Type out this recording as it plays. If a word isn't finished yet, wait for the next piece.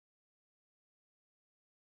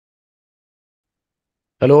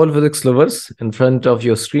Hello, all physics lovers. In front of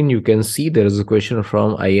your screen, you can see there is a question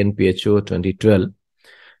from INPHO 2012.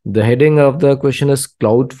 The heading of the question is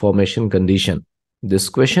Cloud Formation Condition. This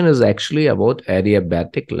question is actually about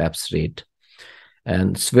adiabatic lapse rate,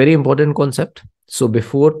 and it's a very important concept. So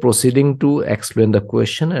before proceeding to explain the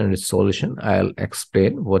question and its solution, I'll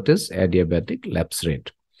explain what is adiabatic lapse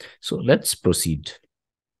rate. So let's proceed.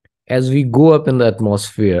 As we go up in the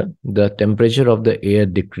atmosphere, the temperature of the air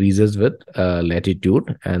decreases with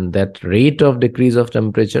latitude, and that rate of decrease of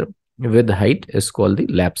temperature with height is called the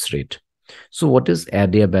lapse rate. So what is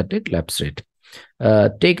adiabatic lapse rate?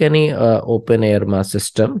 Take any open air mass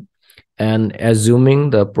system, and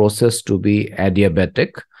assuming the process to be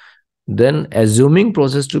adiabatic, then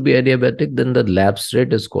the lapse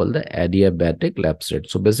rate is called the adiabatic lapse rate.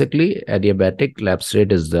 So basically, adiabatic lapse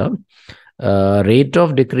rate is the rate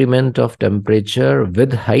of decrement of temperature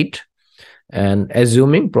with height, and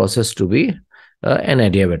assuming process to be an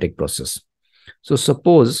adiabatic process. So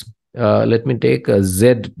suppose, let me take a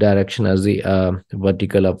z direction as the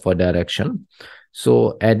vertical upward direction.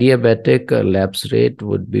 So adiabatic lapse rate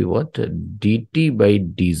would be what? dt by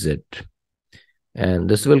dz. And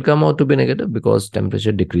this will come out to be negative because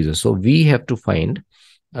temperature decreases. So we have to find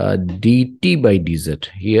dt by dz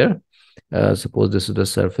here. Suppose this is the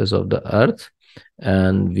surface of the earth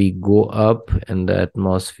and we go up in the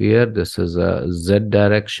atmosphere. This is a z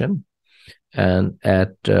direction, and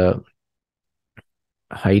at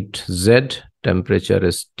height z, temperature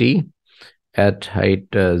is T. At height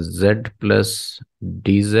z plus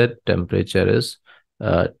dz, temperature is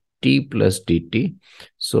T plus dt.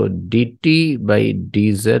 So dt by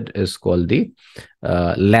dz is called the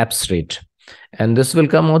lapse rate. And this will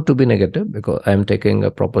come out to be negative because I am taking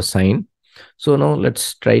a proper sign. So now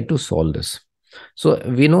let's try to solve this. So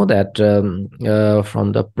we know that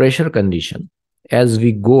from the pressure condition, as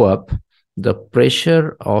we go up, the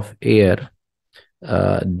pressure of air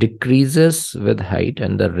decreases with height,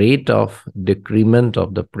 and the rate of decrement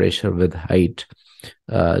of the pressure with height,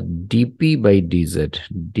 dp by dz.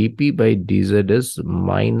 dp by dz is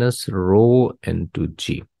minus rho into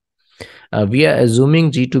g. We are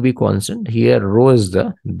assuming g to be constant. Here rho is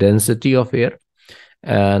the density of air,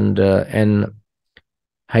 and in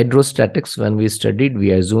hydrostatics, when we studied, we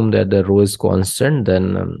assume that the rho is constant.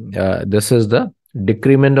 Then this is the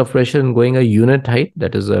decrement of pressure in going a unit height,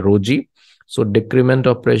 that is a rho g. So decrement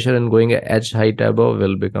of pressure in going a h height above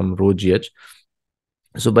will become rho gh.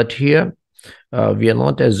 So but here we are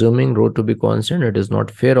not assuming rho to be constant. It is not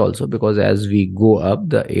fair also, because as we go up,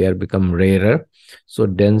 the air become rarer, so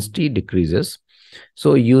density decreases.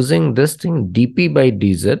 So using this thing dp by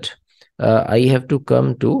dz, I have to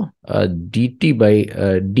come to dp by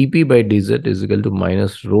dz is equal to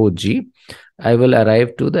minus rho g. I will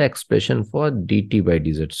arrive to the expression for dt by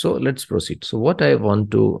dz. So let's proceed. So what I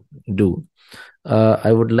want to do,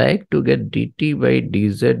 I would like to get dt by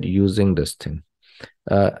dz using this thing.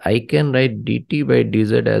 I can write dt by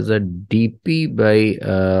dz as a dp by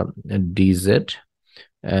dz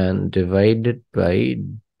and divided by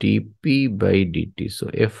dp by dt. So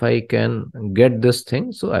if I can get this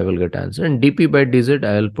thing, so I will get answer. And dp by dz,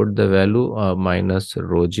 I will put the value minus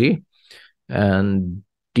rho g, and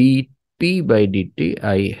dp by dt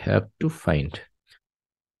I have to find.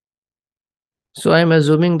 So I'm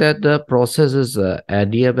assuming that the process is a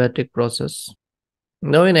adiabatic process.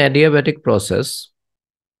 Now in adiabatic process,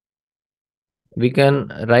 we can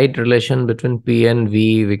write relation between P and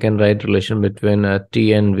V. We can write relation between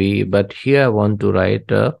T and V. But here I want to write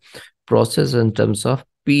a process in terms of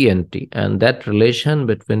P and T. And that relation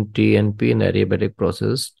between T and P in adiabatic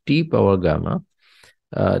process, T power gamma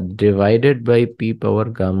divided by P power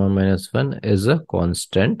gamma minus 1 is a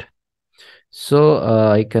constant.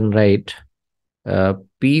 So I can write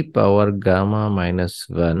P power gamma minus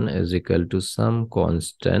 1 is equal to some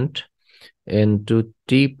constant into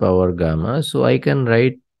T power gamma. So I can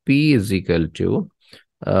write P is equal to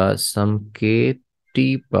some k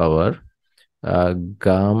T power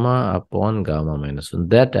gamma upon gamma minus 1.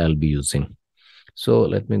 That I'll be using. So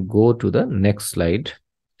let me go to the next slide.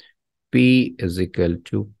 P is equal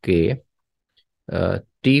to k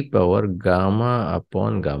T power gamma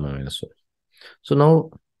upon gamma minus 1. So now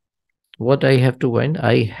what I have to find?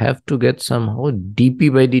 I have to get somehow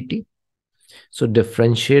dp by dt. So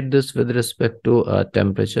differentiate this with respect to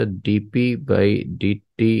temperature. dp by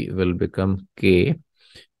dt will become k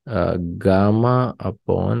gamma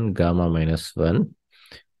upon gamma minus 1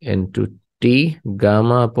 into T.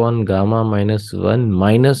 Gamma upon gamma minus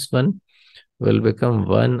 1 will become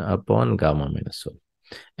 1 upon gamma minus 1.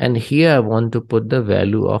 And here I want to put the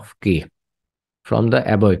value of k from the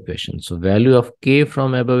above equation. So value of k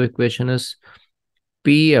from above equation is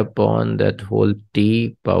P upon that whole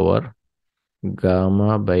T power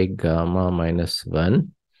gamma by gamma minus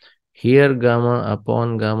 1. Here gamma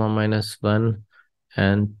upon gamma minus 1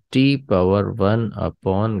 and T power 1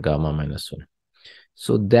 upon gamma minus 1.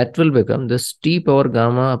 So that will become this T power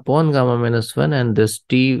gamma upon gamma minus 1 and this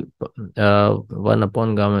T 1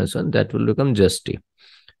 upon gamma minus 1, that will become just T.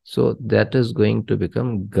 So that is going to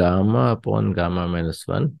become gamma upon gamma minus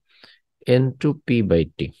 1 into P by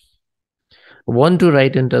T. I want to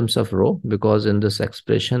write in terms of rho because in this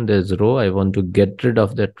expression there's rho. I want to get rid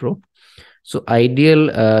of that rho. So ideal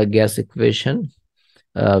gas equation,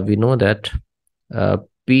 we know that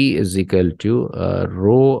P is equal to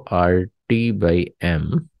rho RT by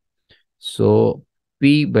M. So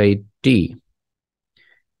P by T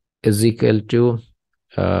is equal to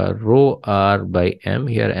rho R by M.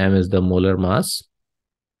 Here M is the molar mass.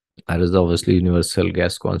 R is obviously universal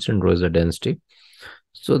gas constant. Rho is the density.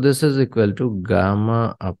 So this is equal to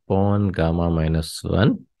gamma upon gamma minus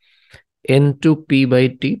 1 into P by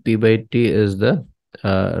T. P by T is the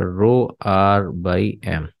rho R by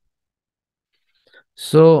M.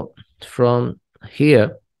 So from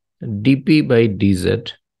here, dP by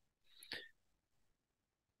dz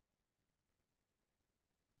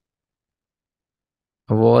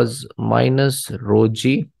was minus rho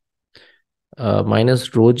g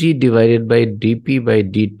divided by dP by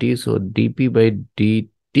dt. So dP by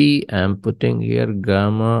dt, I'm putting here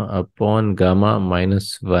gamma upon gamma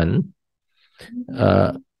minus 1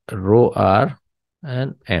 rho r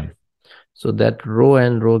and m. So that rho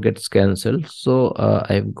and rho gets cancelled. So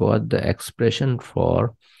I've got the expression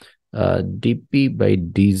for dP by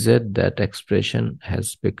dz. That expression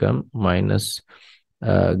has become minus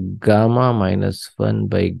gamma minus 1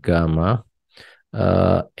 by gamma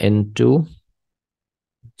into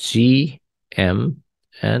G, M,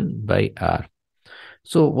 and by R.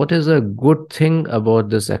 So what is a good thing about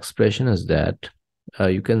this expression is that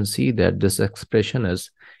you can see that this expression is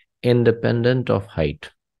independent of height.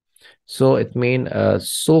 So it means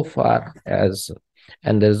so far as,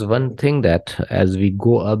 and there's one thing that as we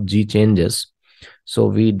go up, G changes. So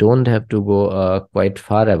we don't have to go quite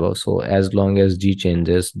far above. So as long as G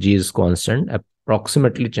changes, G is constant,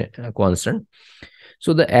 approximately constant.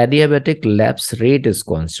 So the adiabatic lapse rate is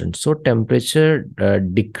constant. So temperature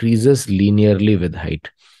decreases linearly with height.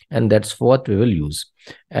 And that's what we will use.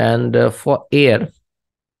 And for air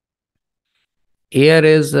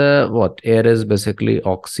is what? Air is basically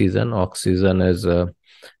oxygen. Oxygen is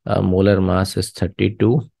molar mass is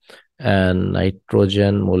 32. And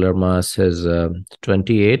nitrogen molar mass is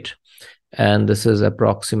 28. And this is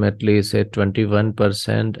approximately, say,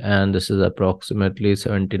 21%, and this is approximately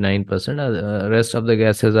 79%. Rest of the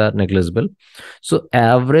gases are negligible. So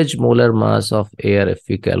average molar mass of air, if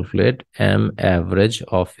we calculate M average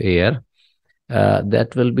of air,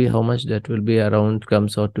 that will be how much? That will be around,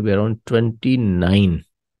 comes out to be around 29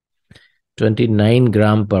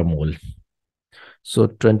 gram per mole. So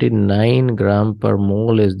 29 gram per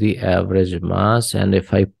mole is the average mass. And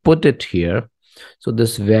if I put it here, so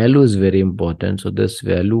this value is very important. So this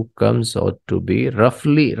value comes out to be rough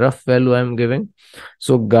value I'm giving.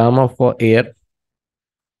 So gamma for air,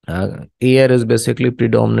 air is basically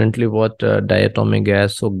predominantly what? Diatomic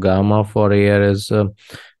gas. So gamma for air is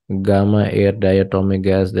gamma air diatomic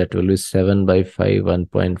gas, that will be 7 by 5,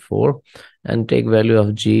 1.4, and take value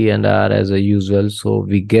of G and R as a usual. So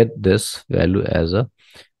we get this value as a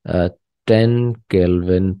 10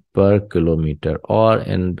 Kelvin per kilometer, or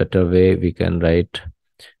in better way we can write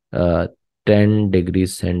 10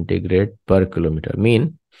 degrees centigrade per kilometer.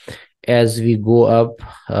 Mean as we go up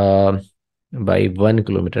by 1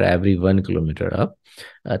 kilometer, every 1 kilometer up,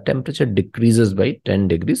 temperature decreases by 10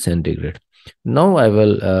 degrees centigrade. Now I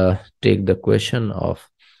will take the question of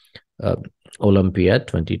Olympiad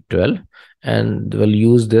 2012 and we'll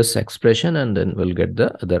use this expression and then we'll get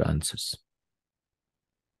the other answers.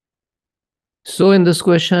 So in this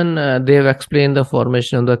question, they have explained the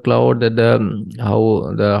formation of the cloud, that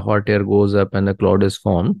how the hot air goes up and the cloud is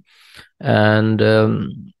formed. And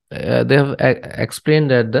they have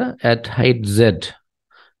explained that at height Z,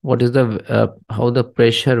 what is the how the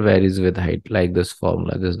pressure varies with height, like this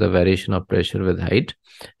formula. This is the variation of pressure with height,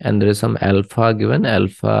 and there is some alpha given.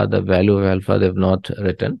 Alpha, the value of alpha they have not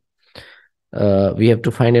written. We have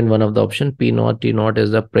to find in one of the option. P naught, T naught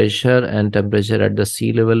is the pressure and temperature at the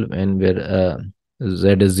sea level, and where Z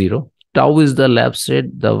is 0. Tau is the lapse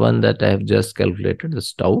rate, the one that I have just calculated,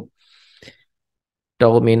 is tau.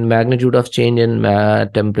 Tau mean magnitude of change in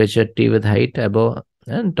temperature T with height above,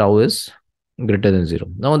 and tau is greater than 0.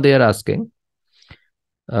 Now they are asking,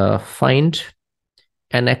 find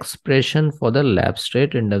an expression for the lapse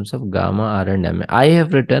rate in terms of gamma, R, and M. I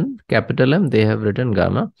have written capital M, they have written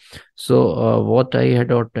gamma. So what I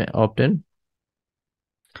had obtained,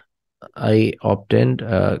 I obtained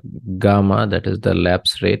gamma, that is the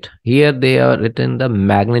lapse rate. Here they are written the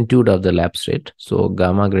magnitude of the lapse rate. So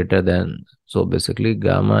gamma greater than, so basically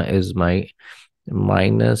gamma is my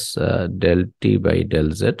minus del t by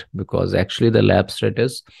del z, because actually the lapse rate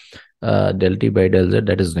is del t by del z,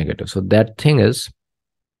 that is negative. So that thing is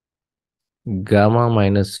gamma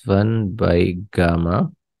minus 1 by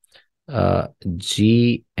gamma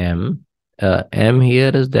gm. M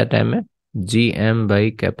here is that m, gm by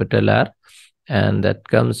capital R, and that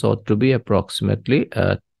comes out to be approximately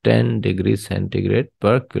 10 degrees centigrade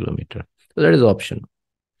per kilometer. So that is option.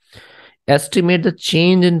 Estimate the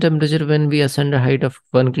change in temperature when we ascend a height of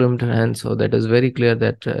 1 kilometer, and so that is very clear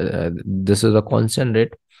that this is a constant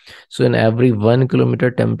rate. So in every 1 kilometer,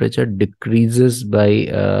 temperature decreases by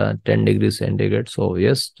 10 degrees centigrade. So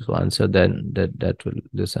yes, to answer then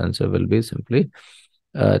this answer will be simply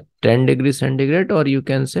 10 degrees centigrade, or you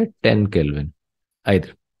can say 10 Kelvin,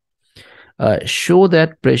 either. Show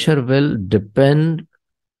that pressure will depend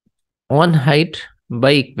on height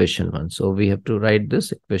by equation 1. So we have to write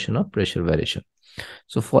this equation of pressure variation.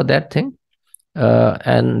 So for that thing,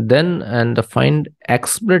 and the find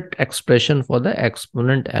explicit expression for the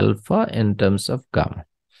exponent alpha in terms of gamma.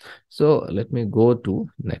 So let me go to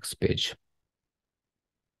next page.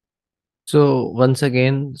 So once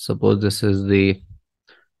again, suppose this is the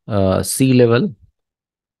sea level.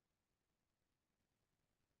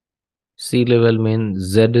 Sea level means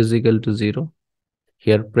Z is equal to 0.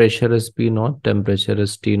 Here pressure is P naught, temperature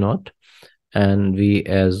is T naught, and we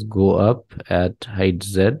as go up at height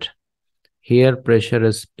Z. Here pressure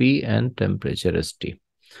is P and temperature is T.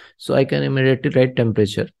 So I can immediately write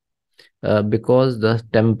temperature because the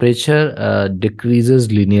temperature decreases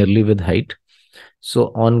linearly with height.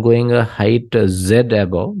 So on going a height Z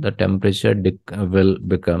above, the temperature will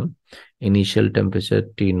become initial temperature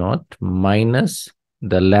T naught minus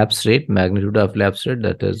the lapse rate, magnitude of lapse rate,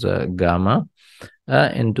 that is gamma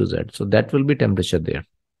into Z. So that will be temperature there.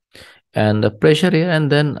 And the pressure here,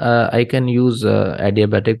 and then I can use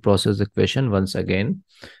adiabatic process equation once again.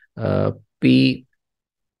 P,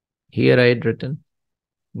 here I had written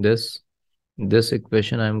this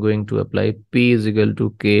equation. I'm going to apply P is equal to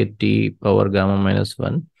KT power gamma minus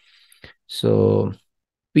 1. So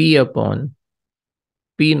P upon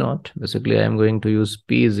P naught, basically I'm going to use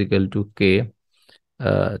P is equal to K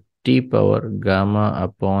T power gamma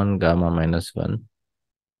upon gamma minus 1.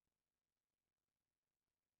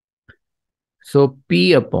 So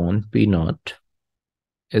P upon P naught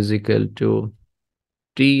is equal to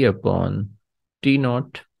T upon T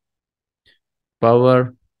naught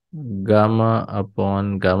power gamma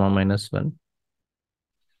upon gamma minus 1,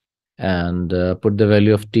 and put the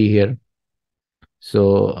value of T here.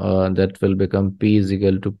 So that will become P is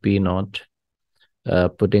equal to P naught,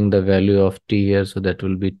 putting the value of T here. So that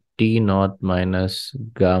will be T naught minus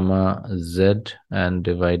gamma Z and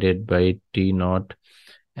divided by T naught,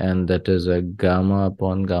 and that is a gamma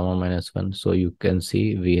upon gamma minus 1. So you can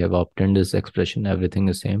see we have obtained this expression. Everything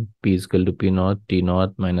is same. P is equal to P naught, T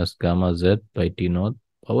naught minus gamma Z by T naught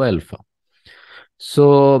power alpha.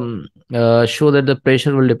 So show that the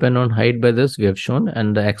pressure will depend on height by this we have shown,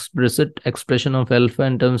 and the explicit expression of alpha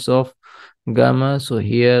in terms of gamma. So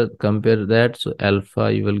here compare that. So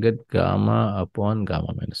alpha, you will get gamma upon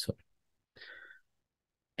gamma minus 1.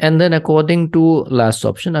 And then according to last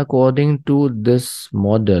option, according to this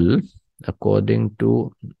model,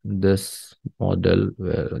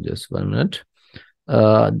 just 1 minute,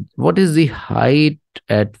 what is the height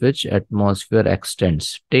at which atmosphere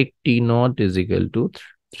extends? Take T naught is equal to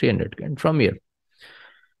 300 Kelvin from here.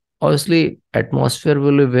 Obviously, atmosphere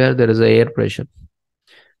will be where there is a air pressure.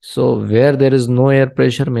 So where there is no air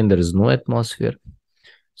pressure, mean there is no atmosphere.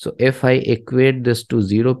 So if I equate this to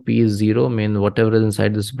 0, P is 0, mean whatever is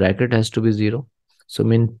inside this bracket has to be 0. So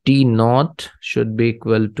mean T naught should be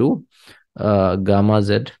equal to gamma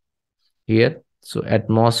Z here. So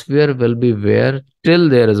atmosphere will be where till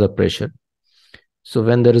there is a pressure. So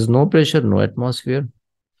when there is no pressure, no atmosphere.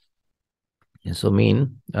 So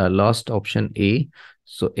mean last option A.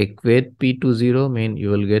 So equate P to 0, mean you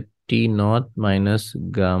will get T naught minus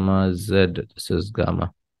gamma Z, this is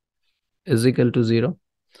gamma, is equal to 0.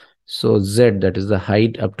 So Z, that is the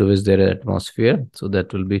height up to which there is atmosphere. So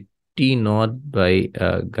that will be T naught by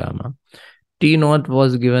gamma. T naught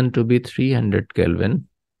was given to be 300 Kelvin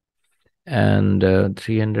and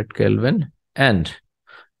 300 Kelvin, and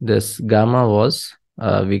this gamma was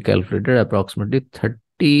we calculated approximately 10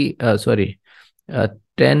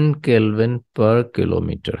 10 Kelvin per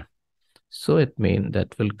kilometer. So it means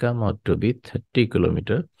that will come out to be 30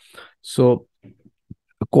 kilometer. So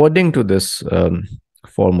according to this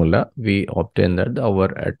formula, we obtain that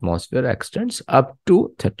our atmosphere extends up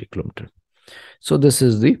to 30 kilometer. So this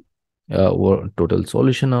is the total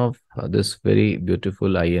solution of this very beautiful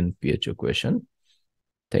INPHO question.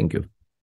 Thank you.